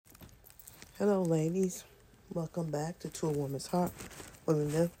Hello, ladies. Welcome back to A Woman's Heart, where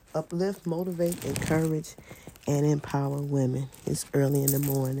we uplift, motivate, encourage, and empower women. It's early in the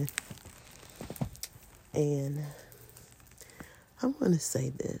morning, and I want to say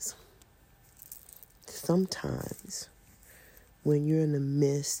this. Sometimes, when you're in the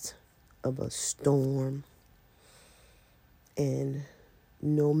midst of a storm, and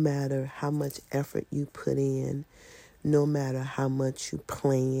no matter how much effort you put in, no matter how much you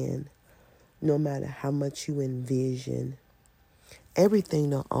plan, no matter how much you envision, everything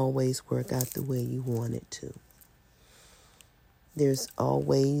don't always work out the way you want it to. There's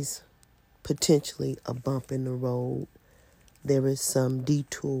always potentially a bump in the road. There is some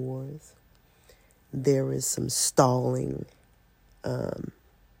detours. There is some stalling. And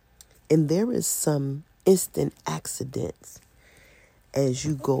there is some instant accidents as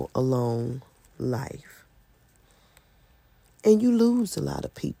you go along life. And you lose a lot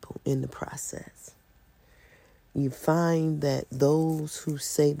of people in the process. You find that those who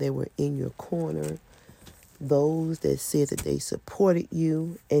say they were in your corner, those that said that they supported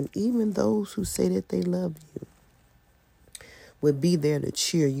you, and even those who say that they love you, would be there to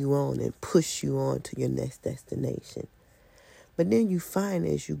cheer you on and push you on to your next destination. But then you find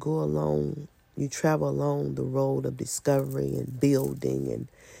as you go along, you travel along the road of discovery and building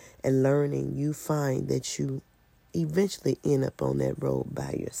and learning, you find that you eventually end up on that road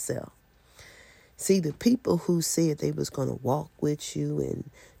by yourself. See, the people who said they was going to walk with you and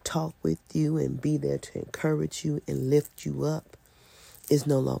talk with you and be there to encourage you and lift you up is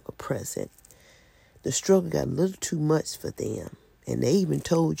no longer present. The struggle got a little too much for them, and they even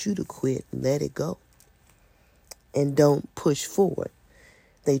told you to quit and let it go and don't push forward.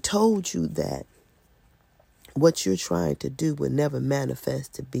 They told you that what you're trying to do will never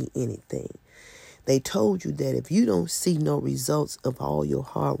manifest to be anything. They told you that if you don't see no results of all your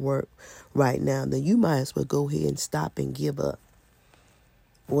hard work right now, then you might as well go ahead and stop and give up.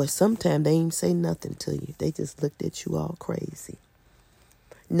 Or sometimes they ain't say nothing to you. They just looked at you all crazy.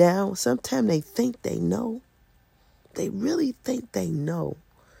 Now, sometimes they think they know. They really think they know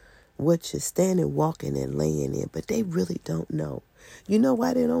what you're standing, walking, and laying in, but they really don't know. You know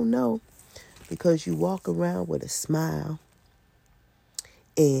why they don't know? Because you walk around with a smile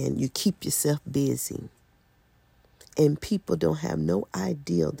and you keep yourself busy. And people don't have no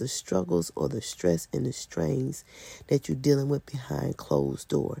idea the struggles or the stress and the strains that you're dealing with behind closed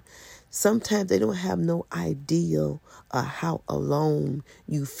door. Sometimes they don't have no idea of how alone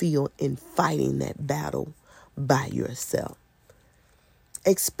you feel in fighting that battle by yourself.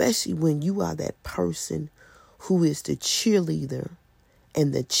 Especially when you are that person who is the cheerleader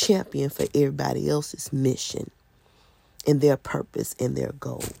and the champion for everybody else's mission and their purpose and their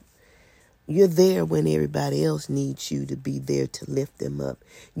goal. You're there when everybody else needs you to be there to lift them up.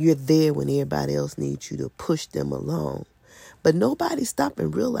 You're there when everybody else needs you to push them along. But nobody stop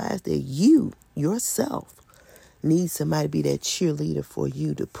and realize that you, yourself, need somebody to be that cheerleader for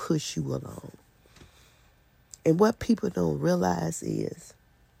you to push you along. And what people don't realize is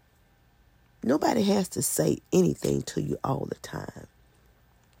nobody has to say anything to you all the time.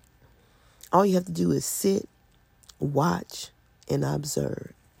 All you have to do is sit, watch, and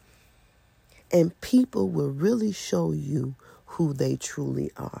observe. And people will really show you who they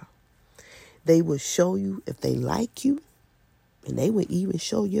truly are. They will show you if they like you, and they will even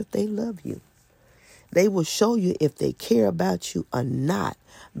show you if they love you. They will show you if they care about you or not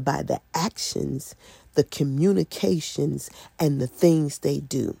by the actions, the communications, and the things they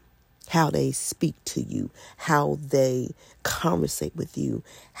do. How they speak to you, how they conversate with you,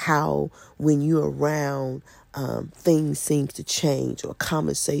 how when you're around, things seem to change or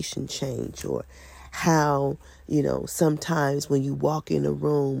conversation change, or how, sometimes when you walk in a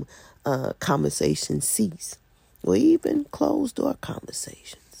room, conversation cease, or even closed door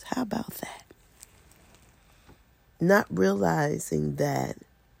conversations. How about that? Not realizing that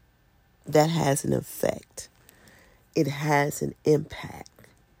has an effect. It has an impact.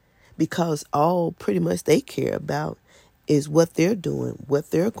 Because all pretty much they care about is what they're doing,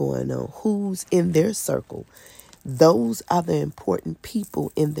 what they're going on, who's in their circle. Those are the important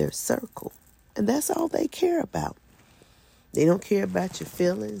people in their circle. And that's all they care about. They don't care about your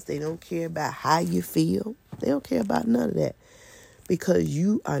feelings. They don't care about how you feel. They don't care about none of that. Because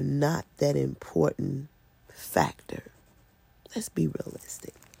you are not that important factor. Let's be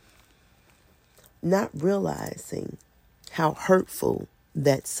realistic. Not realizing how hurtful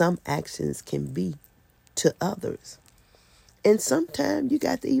that some actions can be to others. And sometimes you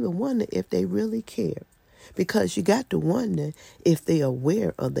got to even wonder if they really care. Because you got to wonder if they're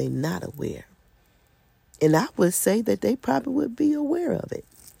aware or they're not aware. And I would say that they probably would be aware of it.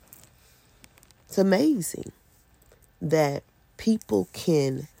 It's amazing that people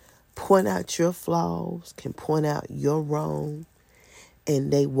can point out your flaws, can point out your wrong,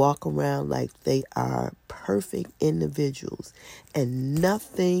 and they walk around like they are perfect individuals and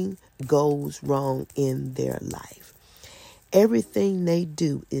nothing goes wrong in their life. Everything they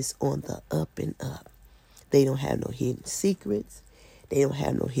do is on the up and up. They don't have no hidden secrets. They don't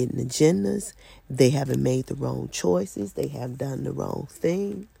have no hidden agendas. They haven't made the wrong choices. They have done the wrong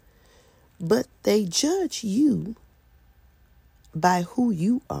thing. But they judge you by who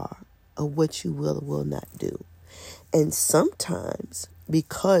you are or what you will or will not do. And sometimes,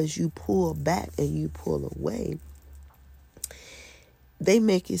 because you pull back and you pull away, they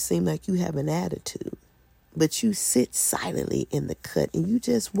make it seem like you have an attitude. But you sit silently in the cut and you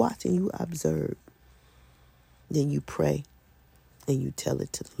just watch and you observe. Then you pray and you tell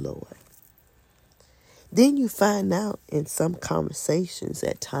it to the Lord. Then you find out in some conversations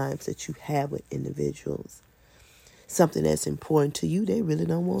at times that you have with individuals, something that's important to you, they really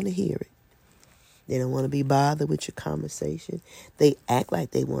don't want to hear it. They don't want to be bothered with your conversation. They act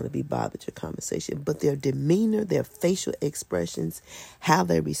like they want to be bothered with your conversation, but their demeanor, their facial expressions, how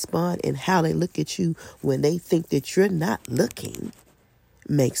they respond, and how they look at you when they think that you're not looking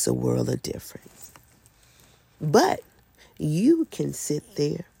makes a world of difference. But you can sit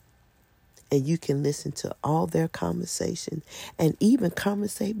there and you can listen to all their conversation and even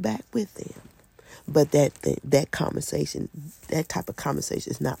conversate back with them. But that conversation, that type of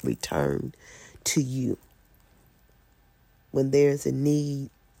conversation is not returned to you. When there's a need,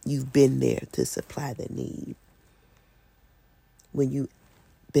 you've been there to supply the need. When you've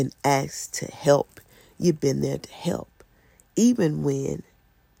been asked to help, you've been there to help. Even when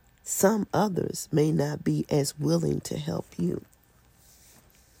some others may not be as willing to help you.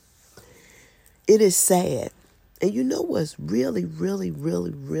 It is sad. And you know what's really, really,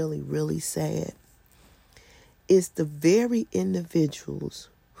 really, really, really sad? It's the very individuals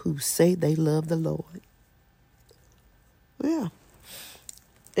who say they love the Lord. Yeah.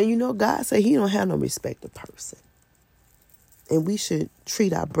 And you know, God said he don't have no respect of person. And we should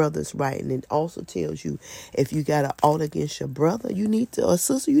treat our brothers right. And it also tells you if you got an ought against your brother, you need to, or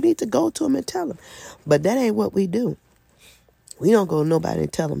sister, you need to go to him and tell him. But that ain't what we do. We don't go to nobody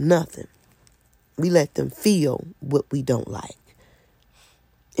and tell them nothing. We let them feel what we don't like.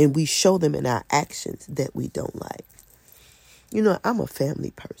 And we show them in our actions that we don't like. You know, I'm a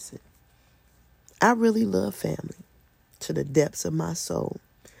family person. I really love family to the depths of my soul.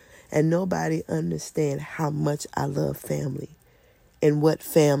 And nobody understands how much I love family and what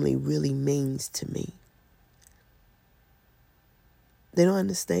family really means to me. They don't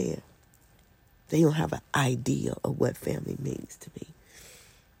understand. They don't have an idea of what family means to me.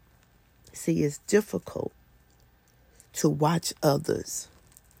 See, it's difficult to watch others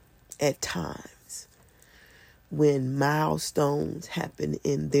at times when milestones happen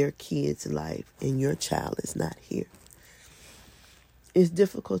in their kid's life and your child is not here. It's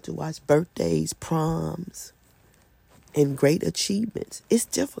difficult to watch birthdays, proms, and great achievements. It's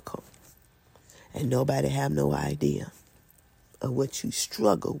difficult. And nobody have no idea of what you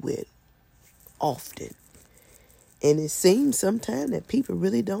struggle with often. And it seems sometimes that people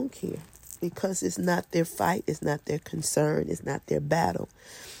really don't care because it's not their fight, it's not their concern, it's not their battle.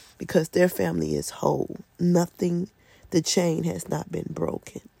 Because their family is whole. Nothing, the chain has not been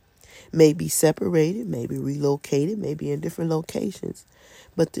broken. Maybe separated, maybe relocated, maybe in different locations.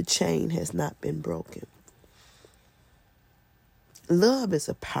 But the chain has not been broken. Love is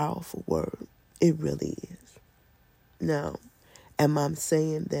a powerful word. It really is. Now, am I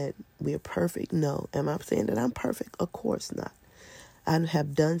saying that we're perfect? No. Am I saying that I'm perfect? Of course not. I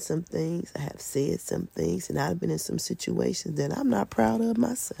have done some things, I have said some things, and I've been in some situations that I'm not proud of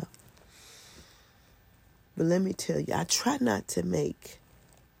myself. But let me tell you, I try not to make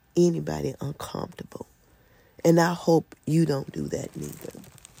anybody uncomfortable. And I hope you don't do that neither.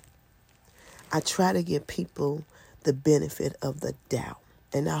 I try to give people the benefit of the doubt,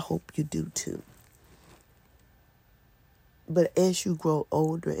 and I hope you do too. But as you grow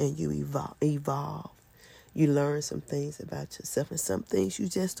older and you evolve, you learn some things about yourself, and some things you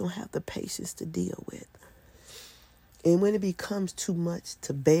just don't have the patience to deal with. And when it becomes too much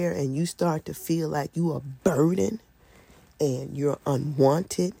to bear and you start to feel like you are burdened and you're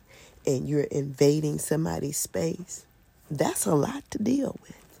unwanted and you're invading somebody's space, that's a lot to deal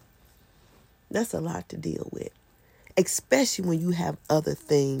with. That's a lot to deal with, especially when you have other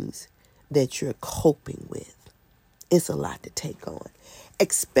things that you're coping with. It's a lot to take on,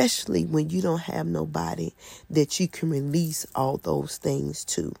 especially when you don't have nobody that you can release all those things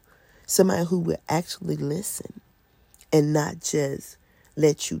to. Somebody who will actually listen and not just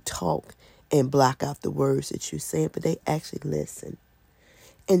let you talk and block out the words that you're saying, but they actually listen.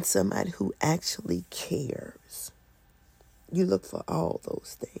 And somebody who actually cares. You look for all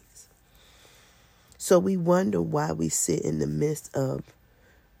those things. So we wonder why we sit in the midst of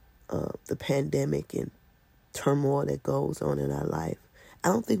the pandemic and turmoil that goes on in our life. I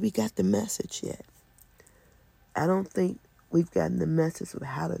don't think we got the message yet. I don't think we've gotten the message of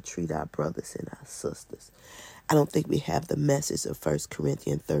how to treat our brothers and our sisters. I don't think we have the message of 1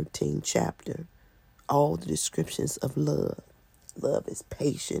 Corinthians 13 chapter. All the descriptions of love. Love is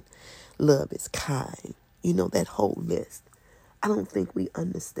patient. Love is kind. You know, that whole list. I don't think we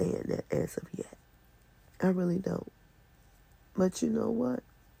understand that as of yet. I really don't. But you know what?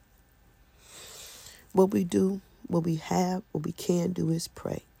 What we do, what we have, what we can do is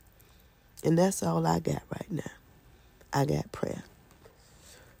pray. And that's all I got right now. I got prayer.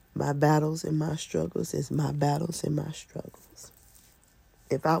 My battles and my struggles is my battles and my struggles.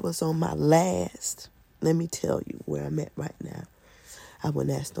 If I was on my last, let me tell you where I'm at right now. I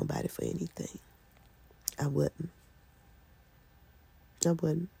wouldn't ask nobody for anything. I wouldn't.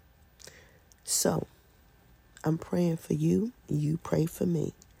 So, I'm praying for you. You pray for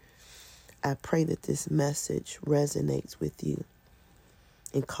me. I pray that this message resonates with you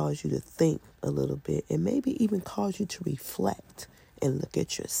and cause you to think a little bit and maybe even cause you to reflect and look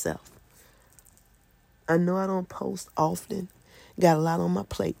at yourself. I know I don't post often. Got a lot on my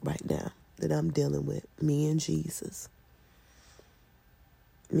plate right now that I'm dealing with. Me and Jesus.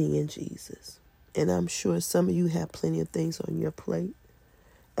 And I'm sure some of you have plenty of things on your plate,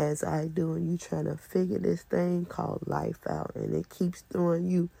 as I do, and you trying to figure this thing called life out, and it keeps throwing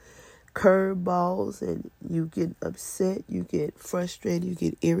you curveballs, and you get upset, you get frustrated, you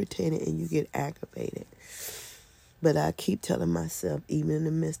get irritated, and you get aggravated. But I keep telling myself, even in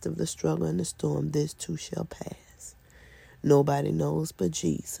the midst of the struggle and the storm, this too shall pass. Nobody knows but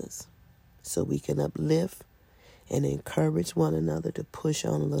Jesus. So we can uplift and encourage one another to push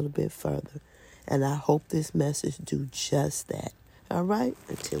on a little bit further. And I hope this message do just that. All right?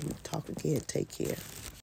 Until we talk again, take care.